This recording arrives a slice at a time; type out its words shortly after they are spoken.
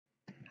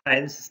Hi,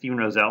 this is Stephen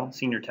Roselle,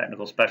 Senior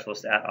Technical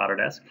Specialist at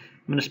Autodesk.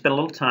 I'm going to spend a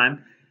little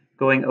time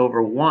going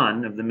over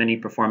one of the many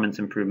performance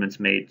improvements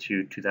made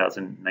to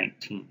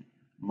 2019,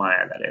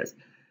 Maya, that is.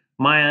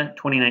 Maya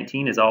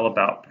 2019 is all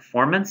about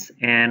performance,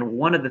 and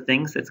one of the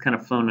things that's kind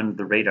of flown under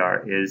the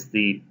radar is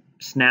the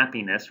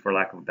snappiness, for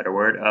lack of a better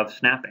word, of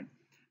snapping.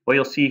 What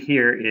you'll see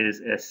here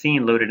is a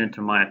scene loaded into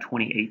Maya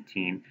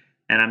 2018,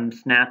 and I'm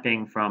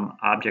snapping from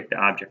object to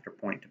object or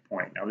point to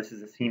point. Now this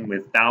is a scene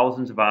with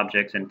thousands of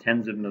objects and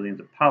tens of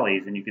millions of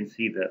polys, and you can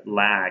see the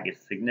lag is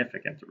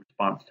significant. The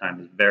response time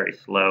is very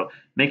slow,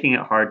 making it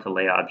hard to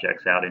lay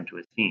objects out into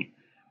a scene.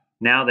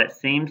 Now that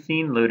same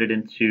scene loaded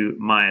into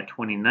Maya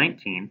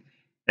 2019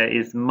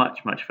 is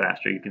much, much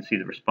faster. You can see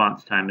the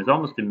response time is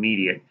almost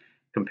immediate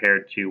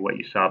compared to what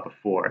you saw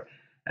before.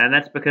 And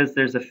that's because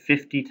there's a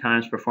 50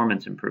 times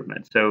performance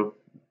improvement. So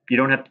you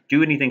don't have to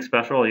do anything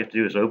special. All you have to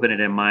do is open it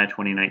in Maya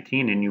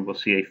 2019 and you will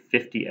see a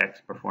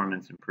 50x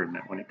performance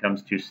improvement when it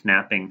comes to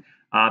snapping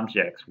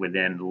objects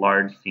within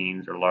large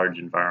scenes or large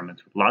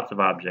environments with lots of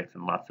objects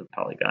and lots of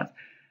polygons.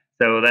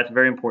 So that's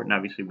very important,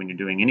 obviously, when you're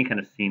doing any kind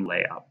of scene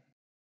layout.